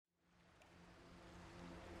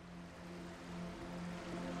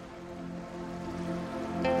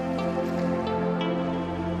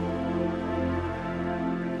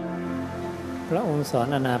พระองค์สอน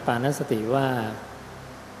อานาปานสติว่า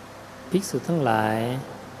ภิกษุทั้งหลาย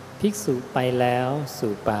ภิกษุไปแล้ว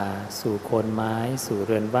สู่ป่าสู่โคนไม้สู่เ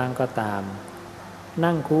รือนว่างก็ตาม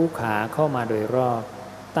นั่งคู่ขาเข้ามาโดยรอบ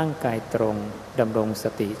ตั้งกายตรงดำรงส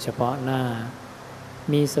ติเฉพาะหน้า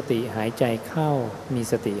มีสติหายใจเข้ามี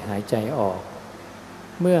สติหายใจออก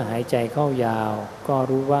เมื่อหายใจเข้ายาวก็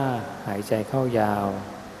รู้ว่าหายใจเข้ายาว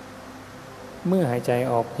เมื่อหายใจ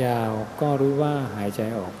ออกยาวก็รู้ว่าหายใจ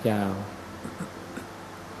ออกยาว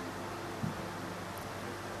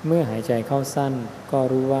เมื่อหายใจเข้าสั้นก็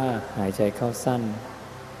รู้ว่าหายใจเข้าสั้น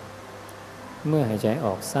เมื่อหายใจอ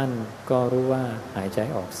อกสั้นก็รู้ว่าหายใจ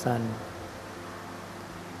ออกสั้น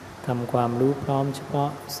ทำความรู้พร้อมเฉพาะ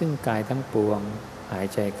ซึ่งกายทั้งปวงหาย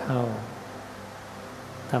ใจเข้า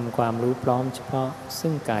ทำความรู้พร้อมเฉพาะ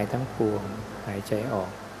ซึ่งกายทั้งปวงหายใจออ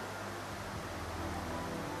ก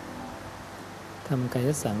ทำกาย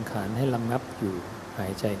สังขารให้ระงับอยู่หา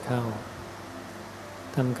ยใจเข้า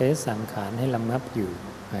ทำกายสังขารให้ระงับอยู่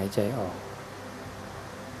หายใจออก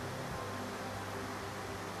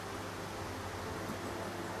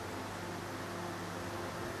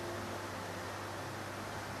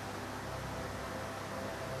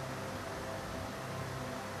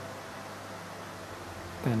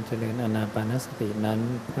การเจริญอานาปานสตินั้น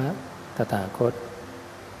พระตถาคต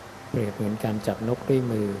เปรียบเหมือนการจับนกด้วย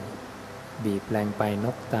มือบีบแรงไปน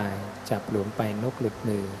กตายจับหลวมไปนกหลุด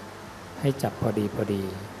มือให้จับพอดีพอดี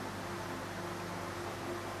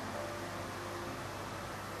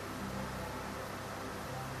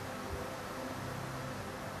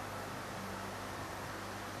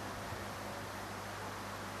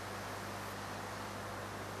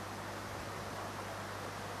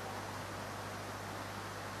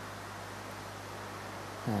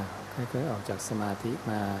ค่อยๆออกจากสมาธิ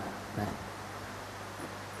มานะ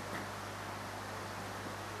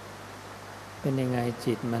เป็นยังไง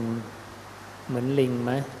จิตมันเหมือนลิงไห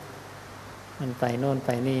มมันไปโน่นไป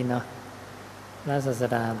นี่เนาะพระศาส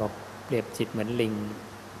ดาบอกเปรียบจิตเหมือนลิง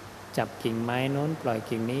จับกิ่งไม้โน้นปล่อย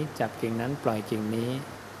กิ่งนี้จับกิ่งนั้นปล่อยกิ่งนี้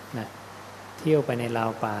นะเที่ยวไปในราว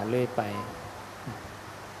ป่าเรื่อยไป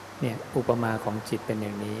เนี่ยอุปมาของจิตเป็นอ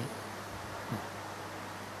ย่างนี้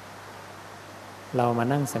เรามา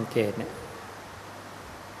นั่งสังเกตเนี่ย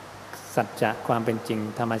สัจจะความเป็นจริง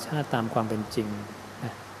ธรรมชาติตามความเป็นจริงน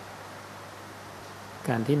ะก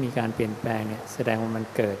ารที่มีการเปลี่ยนแปลงเนี่ยแสดงว่ามัน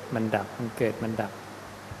เกิดมันดับมันเกิดมันดับ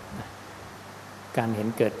นะการเห็น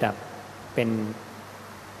เกิดดับเป็น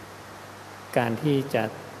การที่จะ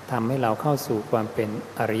ทำให้เราเข้าสู่ความเป็น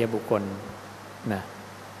อริยบุคคลนะ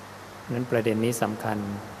นั้นประเด็นนี้สำคัญ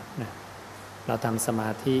นะเราทำสมา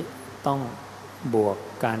ธิต้องบวก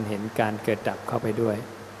การเห็นการเกิดดับเข้าไปด้วย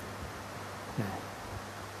นะ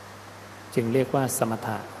จึงเรียกว่าสมถ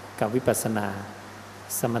ะกับวิปัสสนา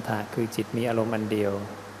สมถะคือจิตมีอารมณ์อันเดียว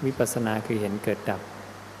วิปัสสนาคือเห็นเกิดดับ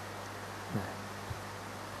นะ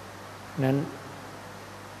นั้น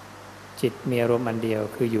จิตมีอารมณ์อันเดียว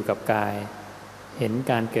คืออยู่กับกายเห็น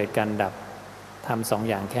การเกิดการดับทำสอง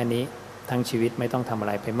อย่างแค่นี้ทั้งชีวิตไม่ต้องทำอะ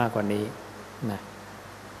ไรไปมากกว่านี้นะ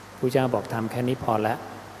พระเจ้าบอกทำแค่นี้พอแล้ว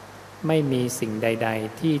ไม่มีสิ่งใด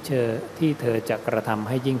ๆที่เธอจะกระทำใ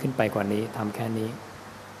ห้ยิ่งขึ้นไปกว่านี้ทำแค่นี้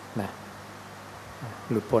นะ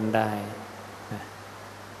หลุดพ้นได้นะ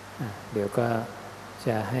เดี๋ยวก็จ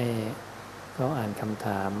ะให้เขาอ่านคำถ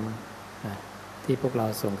ามนะที่พวกเรา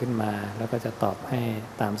ส่งขึ้นมาแล้วก็จะตอบให้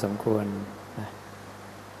ตามสมควรนะ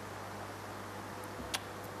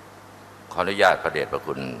ขออนุญาตพระเดชพระ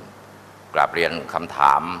คุณกราบเรียนคำถ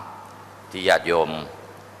ามที่ญาติโยม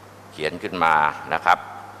เขียนขึ้นมานะครับ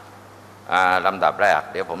ลำดับแรก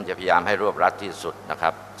เดี๋ยวผมจะพยายามให้รวบรัดที่สุดนะครั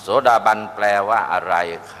บโสดาบันแปลว่าอะไร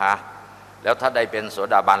คะแล้วถ้าได้เป็นโส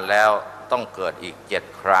ดาบันแล้วต้องเกิดอีก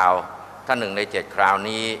7คราวถ้า1ใน7คราว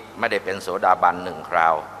นี้ไม่ได้เป็นโสดาบัน1ครา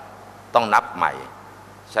วต้องนับใหม่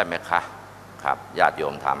ใช่ไหมคะครับญาติโย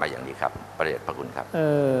มถามมาอย่างนี้ครับพระเดชพระคุณครับ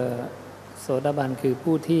โสดาบันคือ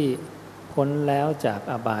ผู้ที่พ้นแล้วจาก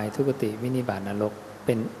อบายทุกติวินิบาตนรกเ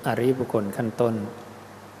ป็นอริยบุคคลขั้นต้น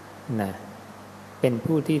นะเป็น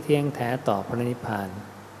ผู้ที่เที่ยงแท้ต่อพระนิพพาน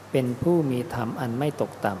เป็นผู้มีธรรมอันไม่ต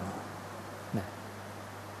กต่ำนะ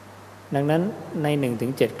ดังนั้นใน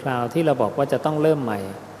 1-7 คราวที่เราบอกว่าจะต้องเริ่มใหม่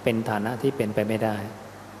เป็นฐานะที่เป็นไปไม่ได้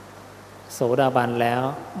โสดาบันแล้ว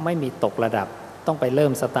ไม่มีตกระดับต้องไปเริ่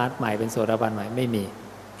มสตาร์ทใหม่เป็นโสดาบันใหม่ไม่มี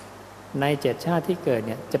ใน7ชาติที่เกิดเ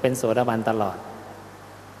นี่ยจะเป็นโสดาบันตลอด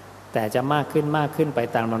แต่จะมากขึ้นไป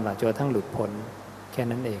ตามลำดับจนกระทั่งหลุดพ้นแค่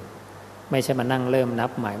นั้นเองไม่ใช่มานั่งเริ่มนั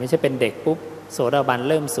บใหม่ไม่ใช่เป็นเด็กปุ๊บโสดาบัน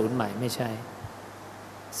เริ่มศูนย์ใหม่ไม่ใช่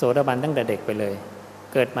โสดาบันตั้งแต่เด็กไปเลย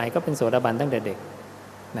เกิดใหม่ก็เป็นโสดาบันตั้งแต่เด็ก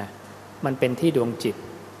นะมันเป็นที่ดวงจิต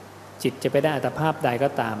จะไปได้อัตภาพใดก็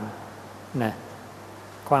ตามนะ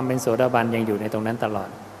ค ความเป็นโสดาบันยังอยู่ในตรงนั้นตลอด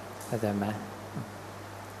เข้าใจไหม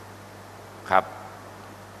ครับ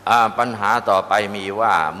ปัญหาต่อไปมีว่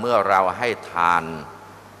าเมื่อเราให้ทาน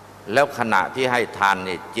แล้วขณะที่ให้ทาน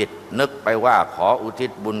นี่จิตนึกไปว่าขออุทิ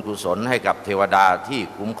ศบุญกุศลให้กับเทวดาที่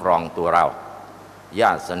คุ้มครองตัวเราญ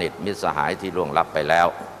าติสนิทมิตรสหายที่ล่วงลับไปแล้ว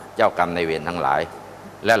เจ้ากรรมนายเวรทั้งหลาย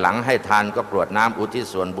และหลังให้ทานก็กรวดน้ำอุทิศ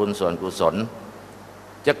ส่วนบุญส่วนกุศล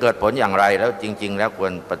จะเกิดผลอย่างไรแล้วจริงๆแล้วคว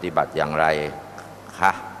รปฏิบัติอย่างไรค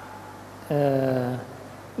ะ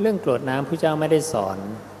เรื่องกรวดน้ำพระเจ้าไม่ได้สอน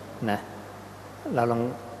นะเราลอง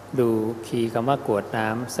ดูคีย์คำว่ากรวดน้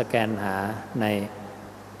ำสแกนหาใน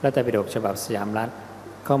พระไตรปิฎกฉบับสยามรัฐ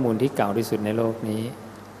ข้อมูลที่เก่าที่สุดในโลกนี้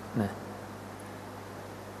นะ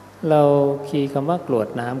เราคีย์คำว่ากรวด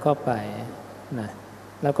น้ำเข้าไปนะ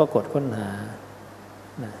แล้วก็กดค้นหา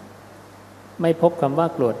นะไม่พบคำว่า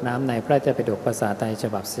กรวดน้ำในพระไตรปิฎกภาษาไทยฉ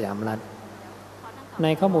บับสยามรัฐใน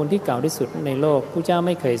ข้อมูลที่เก่าที่สุดในโลกพระเจ้าไ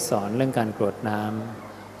ม่เคยสอนเรื่องการกรวดน้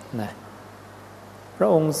ำนะพระ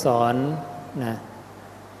องค์สอนนะ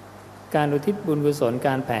การอุทิศบุญกุศลก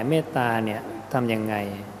ารแผ่เมตตาเนี่ยทำยังไง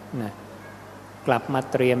นะกลับมา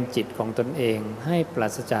เตรียมจิตของตนเองให้ปรา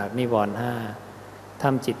ศจากนิวรณ์ห้าท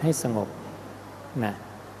ำจิตให้สงบนะ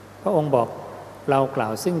พระองค์บอกเรากล่า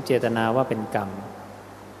วซึ่งเจตนาว่าเป็นกรรม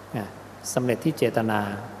นะสำเร็จที่เจตนา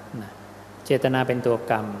นะเจตนาเป็นตัว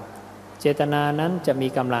กรรมเจตนานั้นจะมี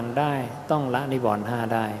กำลังได้ต้องละนิวรณ์ห้า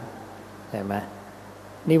ได้ใช่ไหม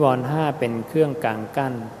นิวรณ์ห้าเป็นเครื่องกลางกั้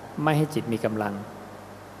นไม่ให้จิตมีกำลัง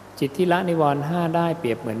จิตที่ละนิวรณ์ห้าได้เป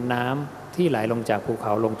รียบเหมือนน้ำที่ไหลลงจากภูเข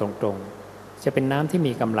าลงตรงๆจะเป็นน้ำที่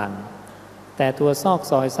มีกำลังแต่ตัวซอก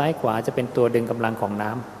ซอยซ้ายขวาจะเป็นตัวดึงกำลังของน้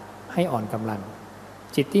ำให้อ่อนกำลัง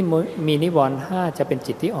จิตที่มีนิวรณ์ห้าจะเป็น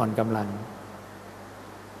จิตที่อ่อนกำลัง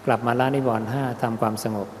กลับมาละนิวรณ์ห้าทำความส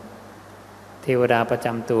งบเทวดาประจ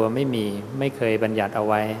ำตัวไม่เคยบัญญัติเอา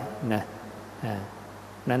ไว้นะ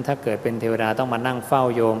นั้นถ้าเกิดเป็นเทวดาต้องมานั่งเฝ้า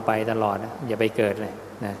โยมไปตลอดอย่าไปเกิดเลย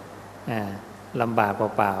นะลำบาก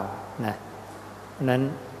เปล่าๆนะนั้น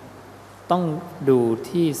ต้องดู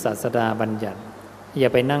ที่ศาสดาบัญญัติอย่า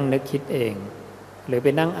ไปนั่งนึกคิดเองหรือไป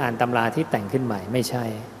นั่งอ่านตำราที่แต่งขึ้นใหม่ไม่ใช่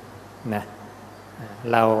นะ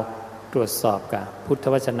เราตรวจสอบกับพุทธ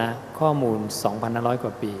วจนะข้อมูล 2,500 ก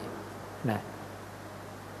ว่าปีนะ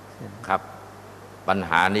ครับปัญ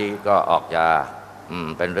หานี้ก็ออกจะ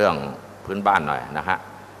เป็นเรื่องพื้นบ้านหน่อยนะฮะ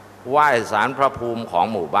ไหว้ศาลพระภูมิของ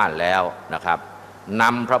หมู่บ้านแล้วนะครับน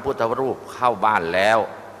ำพระพุทธรูปเข้าบ้านแล้ว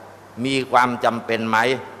มีความจำเป็นไหม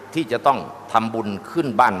ที่จะต้องทำบุญขึ้น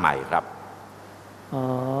บ้านใหม่ครับ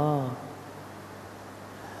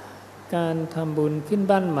การทำบุญขึ้น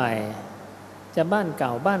บ้านใหม่จะบ้านเก่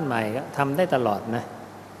าบ้านใหม่ก็ทำได้ตลอดนะ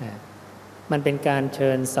มันเป็นการเชิ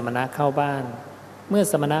ญสมณะเข้าบ้านเมื่อ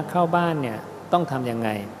สมณะเข้าบ้านเนี่ยต้องทำยังไง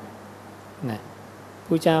นะ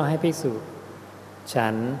ผู้เจ้าให้ภิกษุฉั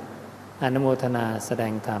นอนุโมทนาแสด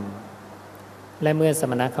งธรรมและเมื่อส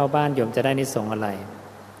มณะเข้าบ้านโยมจะได้นิสงส์อะไร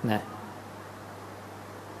นะ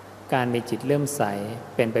การมีจิตเลื่อมใส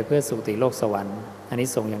เป็นไปเพื่อสุคติโลกสวรรค์อันนี้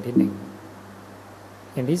สงส์อย่างที่หนึ่ง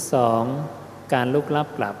อย่างที่สองการลุกลับ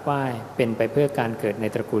กราบไหว้เป็นไปเพื่อการเกิดใน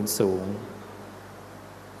ตระกูลสูง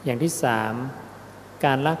อย่างที่สามก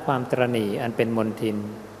ารละความตระหนี่อันเป็นมลทิน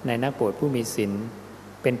ในนักบวชผู้มีศีล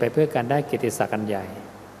เป็นไปเพื่อการได้เกียรติศักดิ์อันใหญ่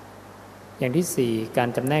อย่างที่สี่การ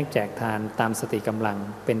จำแนกแจกทานตามสติกำลัง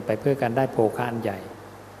เป็นไปเพื่อการได้โภคะอันใหญ่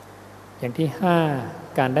อย่างที่ห้า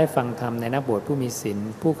การได้ฟังธรรมในนักบวชผู้มีศีล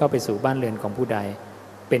ผู้เข้าไปสู่บ้านเรือนของผู้ใด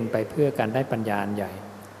เป็นไปเพื่อการได้ปัญญาอันใหญ่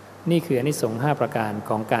นี่คืออานิสงส์5ประการ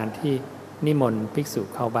ของการที่นิมนต์ภิกษุ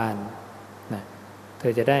เข้าบ้านนะเธ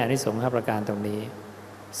อจะได้อานิสงส์5ประการตรงนี้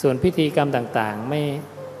ส่วนพิธีกรรมต่างๆไ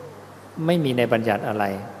ม่มีในบัญญัติอะไร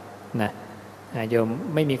นะโยม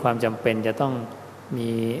ไม่มีความจำเป็นจะต้องมี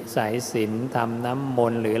สายศีลทำน้ำม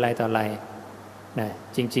นต์หรืออะไรต่ออะไรนะ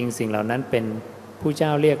จริงๆสิ่งเหล่านั้นเป็นผู้เจ้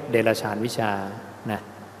าเรียกเดรัจฉานวิชานะ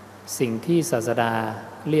สิ่งที่ศาสดา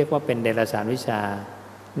เรียกว่าเป็นเดรัจฉานวิชา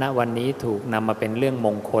ณวันนี้ถูกนำมาเป็นเรื่องม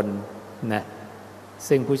งคลนะ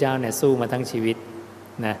ซึ่งผู้เจ้าเนี่ยสู้มาทั้งชีวิต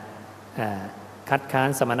นะคัดค้าน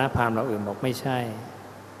สมณพราหมณ์เราอื่นบอกไม่ใช่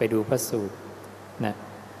ไปดูพระสูตรนะ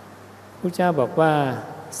ผู้เจ้าบอกว่า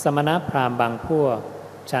สมณพราหมณ์บางพวก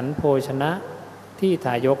ฉันโภชนะที่ท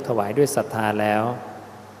ายกถวายด้วยศรัทธาแล้ว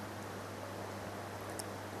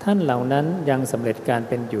ท่านเหล่านั้นยังสำเร็จการ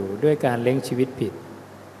เป็นอยู่ด้วยการเลี้ยงชีวิตผิด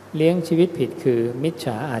เลี้ยงชีวิตผิดคือมิจฉ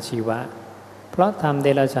าอาชีวะเพราะทำเด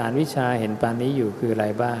รัจฉานวิชาเห็นปานนี้อยู่คืออะไร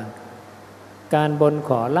บ้างการบนข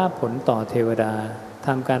อลาภผลต่อเทวดาท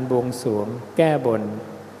ำการบวงสรวงแก้บน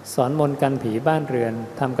สอนมนต์กันผีบ้านเรือน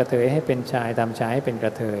ทำกระเทยให้เป็นชายทำชายให้เป็นกร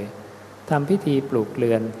ะเทยทำพิธีปลูกเรื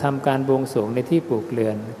อนทำการบวงสรวงในที่ปลูกเรื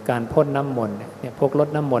อนการพ่นน้ำมนต์เนี่ยพกรด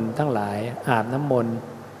น้ำมนต์ทั้งหลายอาบน้ำมนต์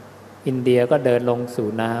อินเดียก็เดินลงสู่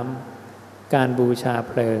น้ำการบูชา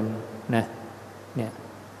เพลิงนะเนี่ย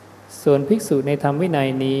ส่วนภิกษุในธรรมวินัย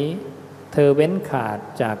นี้เธอเว้นขาด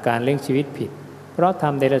จากการเลี้ยงชีวิตผิดเพราะท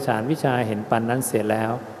ำเดรัจฉานวิชาเห็นปันนั้นเสียแล้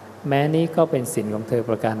วแม้นี้ก็เป็นศีลของเธอ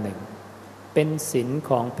ประการหนึ่งเป็นศีล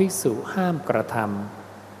ของภิกษุห้ามกระท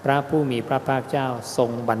ำพระผู้มีพระภาคเจ้าทร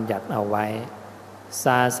งบัญญัติเอาไว้ศ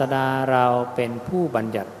าสดาเราเป็นผู้บัญ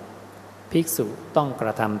ญัติภิกษุต้องกร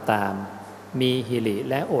ะทำตามมีหิริ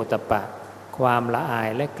และโอตตัปปะความละอาย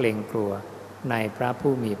และเกรงกลัวในพระ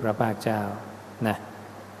ผู้มีพระภาคเจ้านะ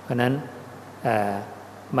เพราะนั้น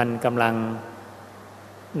มันกำลัง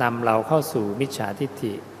นำเราเข้าสู่มิจฉาทิฏ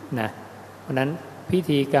ฐินะเพราะนั้นพิ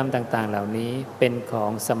ธีกรรมต่างๆเหล่านี้เป็นขอ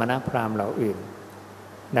งสมณพราหมณ์เหล่าอื่น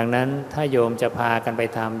ดังนั้นถ้าโยมจะพากันไป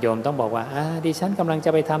ทำโยมต้องบอกว่าดิฉันกำลังจะ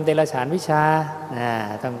ไปทำเดรัจฉานวิชา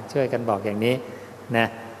ต้องช่วยกันบอกอย่างนี้นะ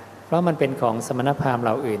เพราะมันเป็นของสมณพราหมณ์เห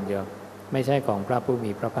ล่าอื่นโยมไม่ใช่ของพระผู้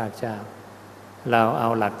มีพระภาคเจ้าเราเอา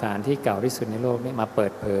หลักฐานที่เก่าที่สุดในโลกนี้มาเปิ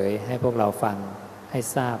ดเผยให้พวกเราฟังให้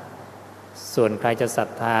ทราบส่วนใครจะศรัท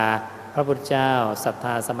ธาพระพุทธเจ้าศรัทธ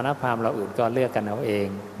าสมณพราหมณ์เราอื่นก็เลือกกันเอาเอง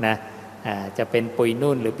นะจะเป็นปุย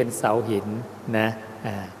นุ่นหรือเป็นเสาหินนะ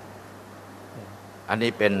อัน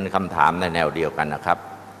นี้เป็นคำถามในแนวเดียวกันนะครับ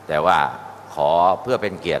แต่ว่าขอเพื่อเป็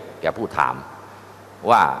นเกียรติแก่ผู้ถาม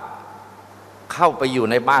ว่าเข้าไปอยู่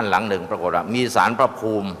ในบ้านหลังหนึ่งปรากฏว่ามีศาลพระ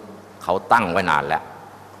ภูมิเขาตั้งไว้นานแล้ว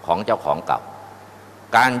ของเจ้าของเก่า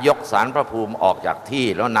การยกศาลพระภูมิออกจากที่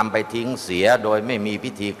แล้วนำไปทิ้งเสียโดยไม่มี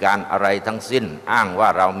พิธีการอะไรทั้งสิ้นอ้างว่า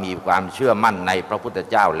เรามีความเชื่อมั่นในพระพุทธ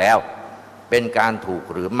เจ้าแล้วเป็นการถูก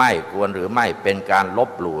หรือไม่ควรหรือไม่เป็นการลบ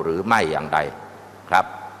หลู่หรือไม่อย่างใดครับ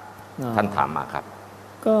ท่านถามมาครับ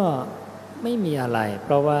ก็ไม่มีอะไรเพ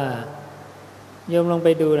ราะว่าโยมลองไป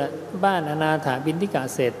ดูนะบ้านอนาถบิณฑิกะ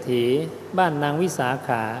เศรษฐีบ้านนางวิสาข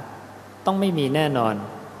าต้องไม่มีแน่นอน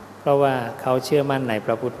เพราะว่าเขาเชื่อมั่นในพ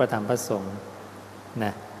ระพุทธพระธรรมพระสงฆ์น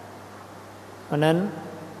ะเพราะนั้น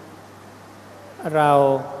เรา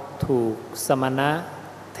ถูกสมณะ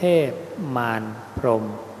เทพมารพรหม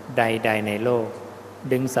ใดๆในโลก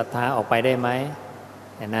ดึงศรัทธาออกไปได้ไหม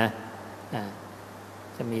เห็นนะ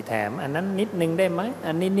จะมีแถมอันนั้นนิดนึงได้ไหม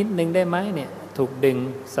อันนี้นิดนึงได้ไหมเนี่ยถูกดึง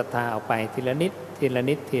ศรัทธาออกไปทีละนิดทีละ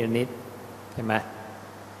นิดทีละนิดใช่ไหม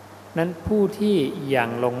นั้นผู้ที่ยัง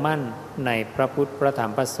ลงมั่นในพระพุทธพระธรร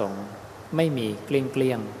มพระสงฆ์ไม่มีเก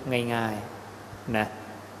ลี้ยงง่ายๆนะ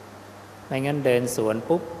ไม่งั้นเดินสวน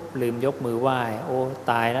ปุ๊บลืมยกมือไหว้โอ้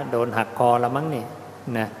ตายแล้วโดนหักคอแล้วมั้งนี่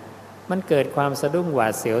นะมันเกิดความสะดุ้งหวา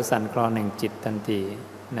ดเสียวสั่นคลอนแห่งจิตทันที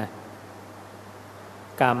นะ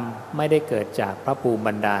กรรมไม่ได้เกิดจากพระภูมิ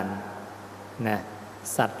บันดาลนะ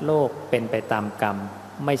สัตว์โลกเป็นไปตามกรรม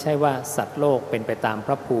ไม่ใช่ว่าสัตว์โลกเป็นไปตามพ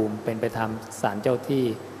ระภูมิเป็นไปตามศาลเจ้าที่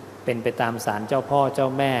เป็นไปตามศาลเจ้าพ่อเจ้า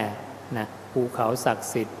แม่นะภูเขาศัก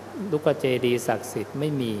ดิ์สิทธิ์ลูกเจดีย์ศักดิ์สิทธิ์ไม่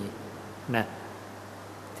มีนะ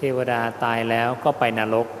เทวดาตายแล้วก็ไปน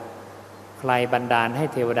รกใครบันดาลให้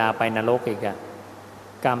เทวดาไปนรกอีกอะ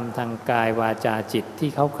กรรมทางกายวาจาจิตที่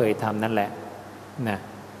เขาเคยทำนั่นแหละนะ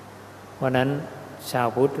เพราะนั้นชาว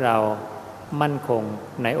พุทธเรามั่นคง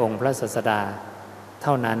ในองค์พระศาสดาเ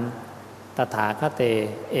ท่านั้นตถาคเต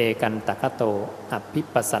เอกันตคโตอภิ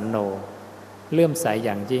ปัสสันโนเลื่อมใสอ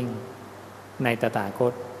ย่างยิ่งในตถาค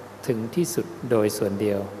ตถึงที่สุดโดยส่วนเ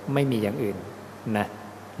ดียวไม่มีอย่างอื่นนะ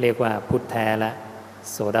เรียกว่าพุทธแท้และ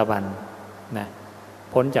โสดาบันนะ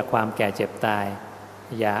พ้นจากความแก่เจ็บตาย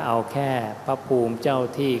อย่าเอาแค่พระภูมิเจ้า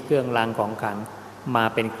ที่เครื่องรางของขลังมา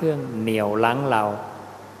เป็นเครื่องเหนี่ยวรั้งเรา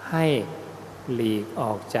ให้หลีกอ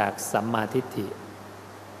อกจากสัมมาทิฏฐิ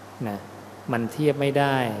นะมันเทียบไม่ไ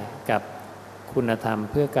ด้กับคุณธรรม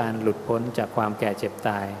เพื่อการหลุดพ้นจากความแก่เจ็บต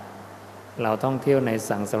ายเราท่องเที่ยวใน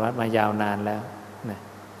สังสารวัฏมายาวนานแล้วนะ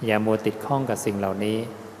อย่ามัวติดข้องกับสิ่งเหล่านี้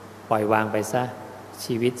ปล่อยวางไปซะ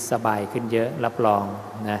ชีวิตสบายขึ้นเยอะรับรอง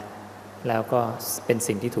นะแล้วก็เป็น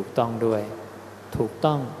สิ่งที่ถูกต้องด้วยถูก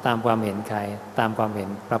ต้องตามความเห็นใครตามความเห็น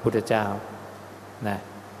พระพุทธเจ้านะ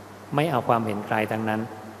ไม่เอาความเห็นใครทั้งนั้น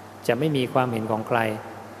จะไม่มีความเห็นของใคร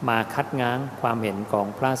มาคัดง้างความเห็นของ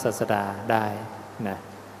พระศาสดาได้นะ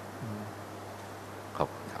ครับ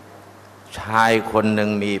ชายคนหนึ่ง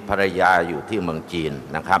มีภรรยาอยู่ที่เมืองจีน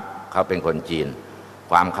นะครับเขาเป็นคนจีน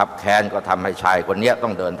ความคับแค้นก็ทำให้ชายคนนี้ต้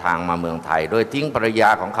องเดินทางมาเมืองไทยโดยทิ้งภรรยา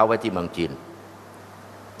ของเขาไว้ที่เมืองจีน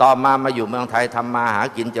ต่อมาอยู่เมืองไทยทำมาหา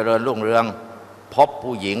กินเจริญรุ่งเรืองพบ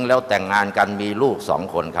ผู้หญิงแล้วแต่งงานกันมีลูก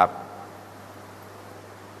2 คนครับ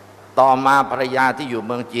ต่อมาภรรยาที่อยู่เ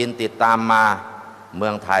มืองจีนติดตามมาเมื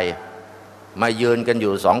องไทยมายืนกันอ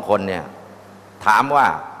ยู่2 คนเนี่ยถามว่า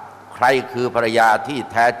ใครคือภรรยาที่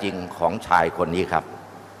แท้จริงของชายคนนี้ครับ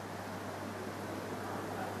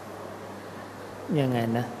ยังไง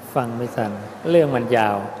นะฟังไม่ทันเรื่องมันยา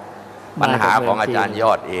วปัญหาของอาจารย์ย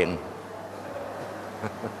อดเอง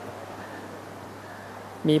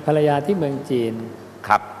มีภรรยาที่เมืองจีนค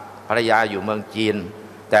รับภรรยาอยู่เมืองจีน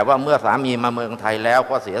แต่ว่าเมื่อสามีมาเมืองไทยแล้ว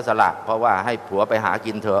ก็เสียสละเพราะว่าให้ผัวไปหา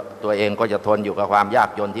กินเถอะตัวเองก็จะทนอยู่กับความยาก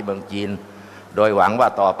จนที่เมืองจีนโดยหวังว่า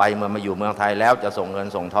ต่อไปเมื่อมาอยู่เมืองไทยแล้วจะส่งเงิน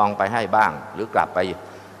ส่งทองไปให้บ้างหรือกลับไป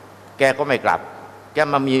แกก็ไม่กลับแก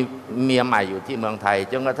มามีเมียใหม่อยู่ที่เมืองไทย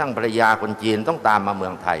จนกระทั่งภรรยาคนจีนต้องตามมาเมื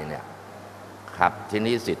องไทยเนี่ยครับที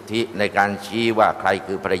นี้สิทธิในการชี้ว่าใคร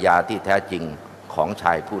คือภรรยาที่แท้จริงของช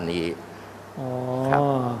ายผู้นี้ครับ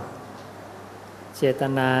เจต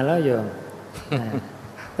นาแล้วโยม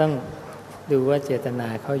ต้องดูว่าเจตนา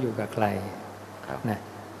เขาอยู่กับใครนะ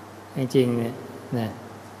จริงๆเนี่ยนะ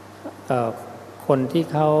คนที่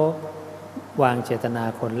เขาวางเจตนา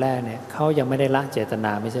คนแรกเนี่ยเขายังไม่ได้ละเจตน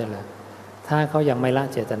าไม่ใช่เหรอถ้าเขายังไม่ละ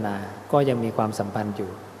เจตนาก็ยังมีความสัมพันธ์อ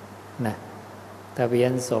ยู่นะทะเบีย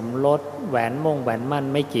นสมรสแหวนมั่น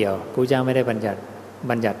ไม่เกี่ยวพระเจ้าไม่ได้บัญ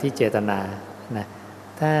ญัติที่เจตนานะ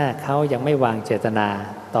ถ้าเขายังไม่วางเจตนา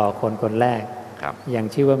ต่อคนแรกยัง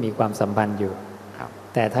ชื่อว่ามีความสัมพันธ์อยู่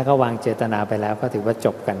แต่ถ้าเขาวางเจตนาไปแล้วก็ถือว่าจ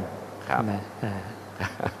บกันนะ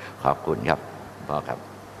ขอบคุณครับพ่อครับ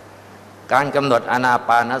การกำหนดอานาป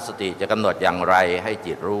านสติจะกำหนดอย่างไรให้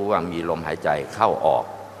จิตรู้ว่ามีลมหายใจเข้าออก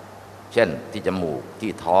เช่นที่จมูก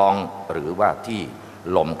ที่ท้องหรือว่าที่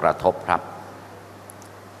ลมกระทบครับ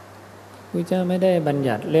พระเจ้าไม่ได้บัญ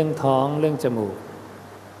ญัติเรื่องท้องเรื่องจมูก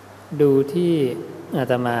ดูที่อา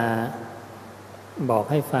ตมาบอก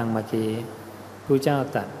ให้ฟังเมื่อกี้พระเจ้า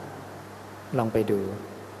ตรัสลองไป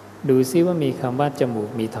ดูซิว่ามีคำว่าจมูก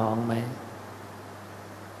มีท้องไหม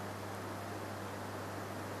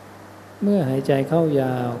เมื่อหายใจเข้าย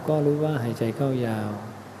าวก็รู้ว่าหายใจเข้ายาว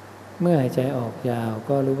เมื่อหายใจออกยาว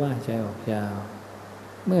ก็รู้ว่าหายใจออกยาว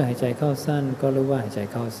เมื่อหายใจเข้าสั้นก็รู้ว่าหายใจ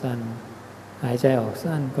เข้าสั้นหายใจออก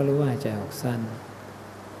สั้นก็รู้ว่าหายใจออกสั้น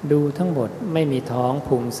ดูทั้งหมดไม่มีท้อง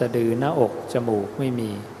พุงสะดือหน้าอกจมูกไม่มี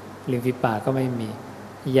ริมฝีปากก็ไม่มี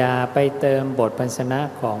อย่าไปเติมบทพรรณนา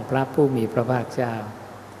ของพระผู้มีพระภาคเจ้า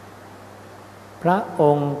พระอ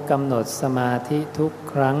งค์กำหนดสมาธิทุก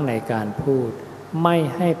ครั้งในการพูดไม่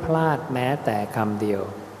ให้พลาดแม้แต่คำเดียว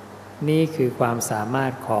นี่คือความสามาร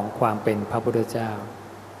ถของความเป็นพระพุทธเจ้า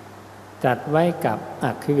ตรัสไว้กับอ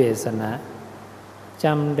คิเวสนะจ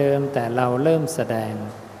ำเดิมแต่เราเริ่มแสดง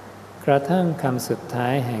กระทั่งคำสุดท้า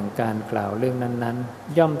ยแห่งการกล่าวเรื่องนั้น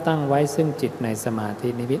ๆย่อมตั้งไว้ซึ่งจิตในสมาธิ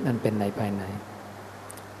นิมิตนั้นเป็นในภายใน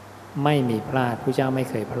ไม่มีพลาดพระเจ้าไม่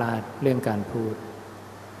เคยพลาดเรื่องการพูด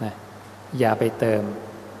นะอย่าไปเติม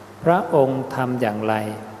พระองค์ทำอย่างไร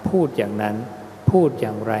พูดอย่างนั้นพูดอ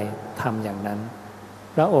ย่างไรทำอย่างนั้น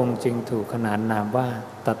พระองค์จึงถูกขนานนามว่า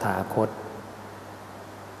ตถาคต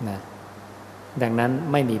นะดังนั้น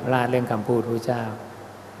ไม่มีพลาดเรื่องคำพูดพระเจ้า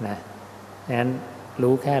นะดังนั้น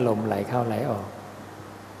รู้แค่ลมไหลเข้าไหลออก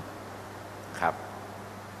ครับ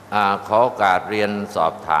ขอโอกาสเรียนสอ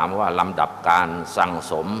บถามว่าลำดับการสั่ง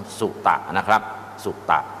สมสุตตะนะครับสุต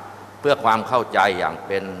ตะเพื่อความเข้าใจอย่างเ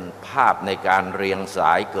ป็นภาพในการเรียงส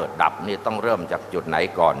ายเกิดดับนี่ต้องเริ่มจากจุดไหน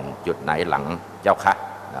ก่อนจุดไหนหลังเจ้าคะ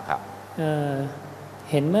นะครับ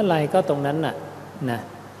เห็นเมื่อไรก็ตรงนั้นน่ะนะ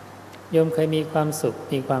โยมเคยมีความสุข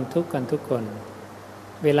มีความทุกข์กันทุกคน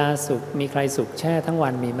เวลาสุขมีใครสุขแช่ทั้งวั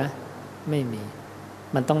นมีไหมไม่มี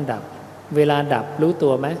มันต้องดับเวลาดับรู้ตั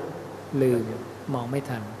วไหมลืมมองไม่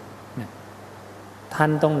ทันนะทัน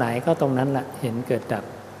ตรงไหนก็ตรงนั้นแหละเห็นเกิดดับ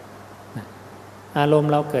นะอารมณ์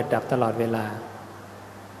เราเกิดดับตลอดเวลา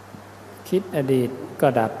คิดอดีตก็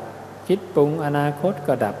ดับคิดปรุงอนาคต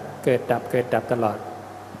ก็ดับเกิดดับตลอด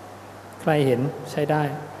ใครเห็นใช้ได้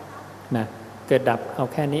นะเกิดดับเอา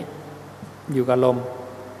แค่นี้อยู่กับลม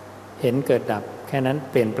เห็นเกิดดับแค่นั้น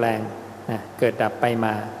เปลี่ยนแปลงนะเกิดดับไปม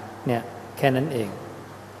าเนี่ยแค่นั้นเอง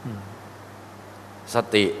ส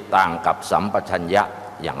ติต่างกับสัมปชัญญะ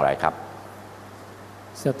อย่างไรครับ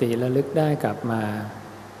สติระลึกได้กลับมา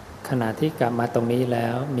ขณะที่กลับมาตรงนี้แล้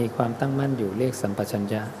วมีความตั้งมั่นอยู่เรียกสัมปชัญ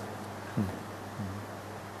ญะ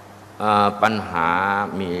ปัญหา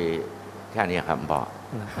มีแค่นี้ครับพ่อ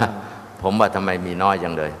ผมว่าทำไมมีน้อยจั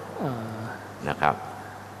งเลยนะครับ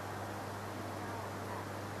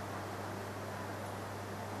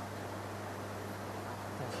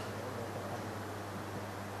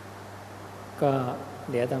ก็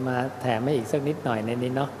เดี๋ยวจะมาแถมให้อีกสักนิดหน่อยใน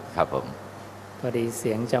นี้เนาะครับผมพอดีเ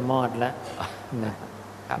สียงจะมอดแล้วนะ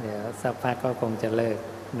เดี๋ยวสักพักก็คงจะเลิก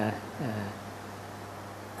นะ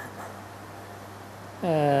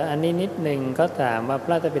อันนี้นิดหนึ่งก็ถามว่าพ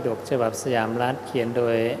ระไตรปิฎกฉบับสยามรัฐเขียนโด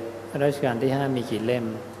ยรัชกาลที่5มีกี่เล่ม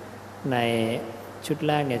ในชุดแ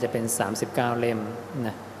รกเนี่ยจะเป็น39เล่มน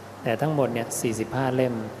ะแต่ทั้งหมดเนี่ย45เล่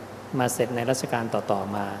มมาเสร็จในรัชกาลต่อ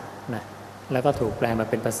ๆมานะแล้วก็ถูกแปลมา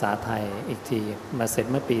เป็นภาษาไทยอีกทีมาเสร็จ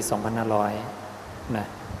เมื่อปี2500นะ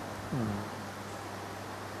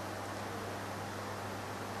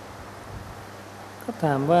ก็ถ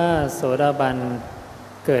ามว่าโสดาบัน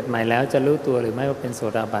เกิดใหม่แล้วจะรู้ตัวหรือไม่ว่าเป็นโส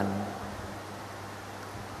ดาบัน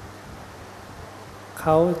เข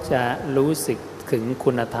าจะรู้สึกถึง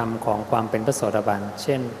คุณธรรมของความเป็นพระโสดาบันเ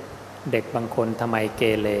ช่นเด็กบางคนทำไมเก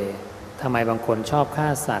เรทำไมบางคนชอบฆ่า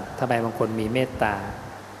สัตว์ทำไมบางคนมีเมตตา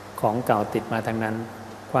ของเก่าติดมาทั้งนั้น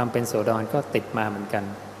ความเป็นโสดาบันก็ติดมาเหมือนกัน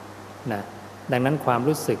นะดังนั้นความ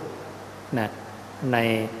รู้สึกนะใน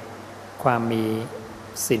ความมี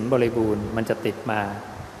ศีลบริบูรณ์มันจะติดมา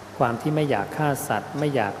ความที่ไม่อยากฆ่าสัตว์ไม่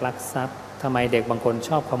อยากลักทรัพย์ทำไมเด็กบางคนช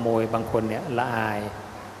อบขโมยบางคนเนี่ยละอาย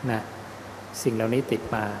นะสิ่งเหล่านี้ติด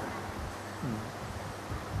มา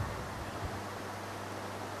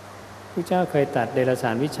พระเจ้าเคยตัดเดรัจฉ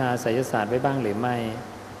านวิชาไสยศาสตร์ไว้บ้างหรือไม่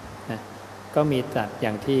นะก็มีตัดอย่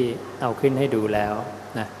างที่เอาขึ้นให้ดูแล้ว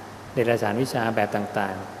นะเดรัจฉานวิชาแบบต่า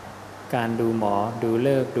งๆการดูหมอดูฤ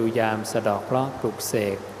กษ์ดูยามสะเดาะเคราะห์ปลุกเส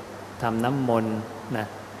กทำน้ำมนต์นะ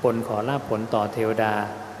บนขอลาภผลต่อเทวดา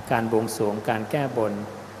การบวงสรวงการแก้บน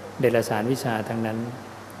เดรัจฉานวิชาทั้งนั้น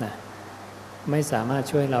นะไม่สามารถ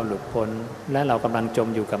ช่วยเราหลุดพ้นและเรากำลังจม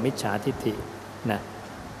อยู่กับมิจฉาทิฏฐินะ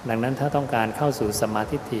ดังนั้นถ้าต้องการเข้าสู่สัมมา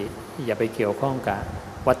ทิฏฐิอย่าไปเกี่ยวข้องกับ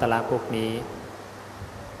วัตตะพวกนี้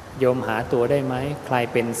โยมหาตัวได้ไหมใคร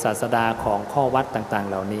เป็นศาสดาของข้อวัดต่างๆ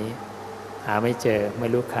เหล่านี้หาไม่เจอไม่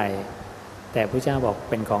รู้ใครแต่พระเจ้าบอก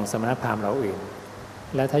เป็นของสมณพราหมณ์เราอื่น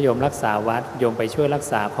แล้วถ้าโยมรักษาวัดโยมไปช่วยรัก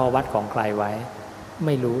ษาข้อวัดของใครไว้ไ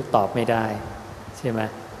ม่รู้ตอบไม่ได้ใช่ไหม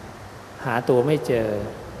หาตัวไม่เจอ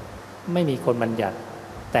ไม่มีคนบัญญัติ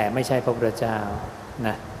แต่ไม่ใช่พระพุทธเจ้าน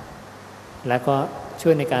ะแล้วก็ช่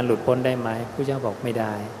วยในการหลุดพ้นได้ไหมพระเจ้าบอกไม่ไ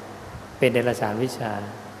ด้เป็นเดรัจฉานวิชา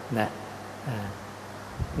นะ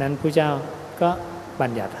นั้นพระเจ้าก็บั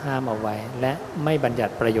ญญัติห้ามเอาไว้และไม่บัญญั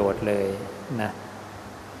ติประโยชน์เลยนะ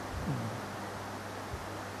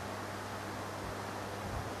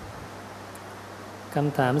ค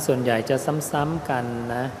ำถามส่วนใหญ่จะซ้ำๆกัน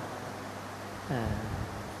นะ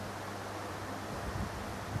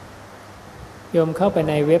โยมเข้าไป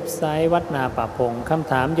ในเว็บไซต์วัดนาป่าพงค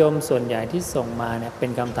ำถามโยมส่วนใหญ่ที่ส่งมาเนี่ยเป็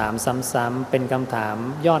นคำถามซ้ำๆเป็นคำถาม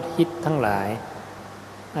ยอดฮิตทั้งหลาย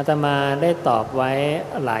อาตมาได้ตอบไว้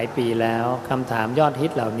หลายปีแล้วคำถามยอดฮิ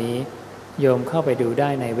ตเหล่านี้โยมเข้าไปดูได้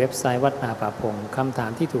ในเว็บไซต์วัดนาป่าพงคำถา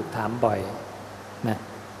มที่ถูกถามบ่อยนะ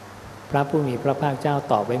พระผู้มีพระภาคเจ้า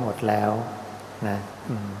ตอบไว้หมดแล้วนะ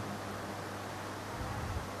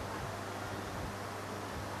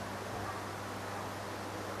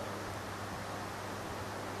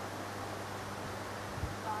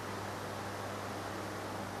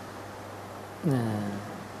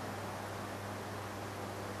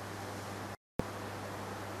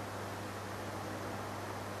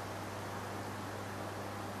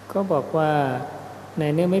ก็บอกว่าใน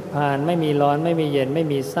เนื้อนิพพานไม่มีร้อนไม่มีเย็นไม่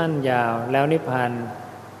มีสั้นยาวแล้วนิพพาน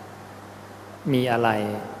มีอะไร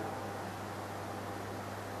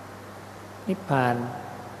นิพพาน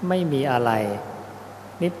ไม่มีอะไร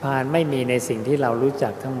นิพพานไม่มีในสิ่งที่เรารู้จั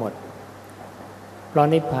กทั้งหมดเพราะ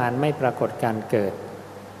นิพพานไม่ปรากฏการเกิด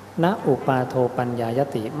ณอุปาโทปัญญาย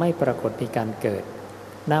ติไม่ปรากฏมีการเกิด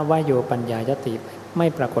ณวโยปัญญายติไม่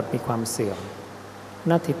ปรากฏมีความเสื่อม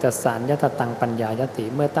ณทิตสารยตตังปัญญายติ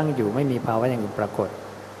เมื่อตั้งอยู่ไม่มีภาวะอย่างอื่นปรากฏ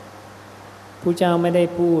ผู้เจ้าไม่ได้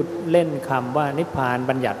พูดเล่นคำว่านิพพาน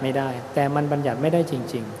บัญญัติไม่ได้แต่มันบัญญัติไม่ได้จ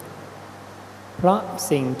ริงๆเพราะ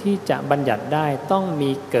สิ่งที่จะบัญญัติได้ต้อง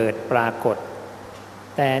มีเกิดปรากฏ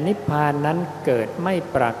แต่นิพพานนั้นเกิดไม่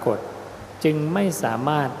ปรากฏจึงไม่สาม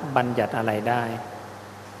ารถบัญญัติอะไรได้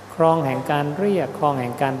ครองแห่งการเรียกครองแห่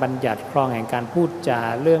งการบัญญัติครองแห่งการพูดจา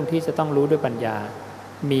เรื่องที่จะต้องรู้ด้วยปัญญา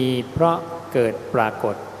มีเพราะเกิดปราก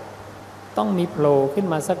ฏต้องมีโผล่ขึ้น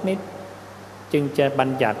มาสักนิดจึงจะบัญ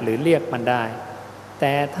ญัติหรือเรียกมันได้แ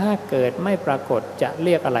ต่ถ้าเกิดไม่ปรากฏจะเ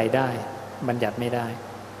รียกอะไรได้บัญญัติไม่ได้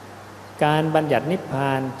การบัญญัตินิพพ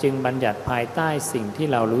านจึงบัญญัติภายใต้สิ่งที่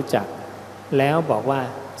เรารู้จักแล้วบอกว่า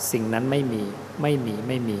สิ่งนั้นไม่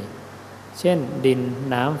มีเช่นดิน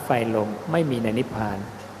น้ำไฟลมไม่มีในนิพพาน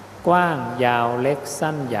กว้างยาวเล็ก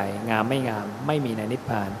สั้นใหญ่งามไม่งามไม่มีในนิพ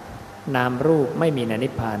พานนามรูปไม่มีในนิ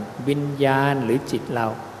พพานวิญญาณหรือจิตเรา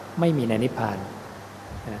ไม่มีในนิพพาน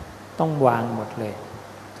ต้องวางหมดเลย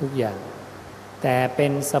ทุกอย่างแต่เป็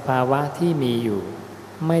นสภาวะที่มีอยู่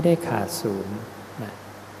ไม่ได้ขาดศูนย์นะ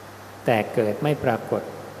แต่เกิดไม่ปรากฏ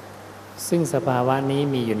ซึ่งสภาวะนี้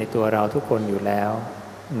มีอยู่ในตัวเราทุกคนอยู่แล้ว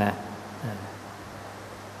นะ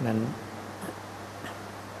นั้น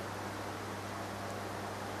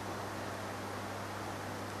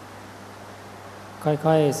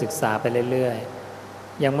ค่อยๆศึกษาไปเรื่อย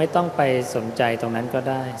ๆยังไม่ต้องไปสนใจตรงนั้นก็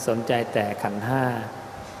ได้สนใจแต่ขันธ์ห้า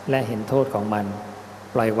และเห็นโทษของมัน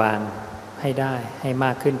ปล่อยวางให้ได้ให้ม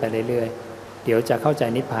ากขึ้นไปเรื่อยๆเดี๋ยวจะเข้าใจ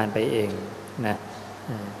นิพพานไปเองนะ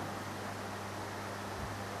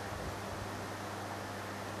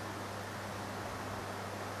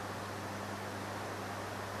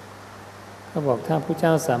เขาบอกถ้าพระเจ้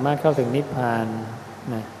าสามารถเข้าถึงนิพพาน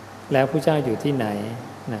นะแล้วพระเจ้าอยู่ที่ไหน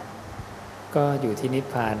นะก็อยู่ที่นิพ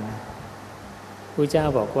พานพระเจ้า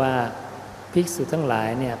บอกว่าภิกษุทั้งหลาย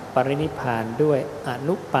เนี่ยปรินิพพานด้วยอ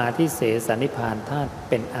นุปาทิเสสนิพพานธาตุ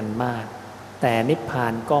เป็นอันมากแต่นิพพา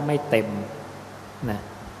นก็ไม่เต็มนะ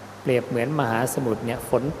เปรียบเหมือนมหาสมุทรเนี่ย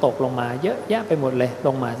ฝนตกลงมาเยอะแยะไปหมดเลยล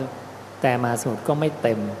งมาแต่มหาสมุทรก็ไม่เ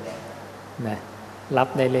ต็มนะรับ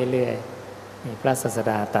ได้เรื่อยๆนี่พระศาส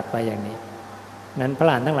ดาตรัสไว้อย่างนี้นั้นพระอ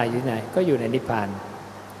รหันต์ทั้งหลายอยู่ไหนก็อยู่ในนิพพาน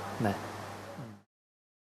นะ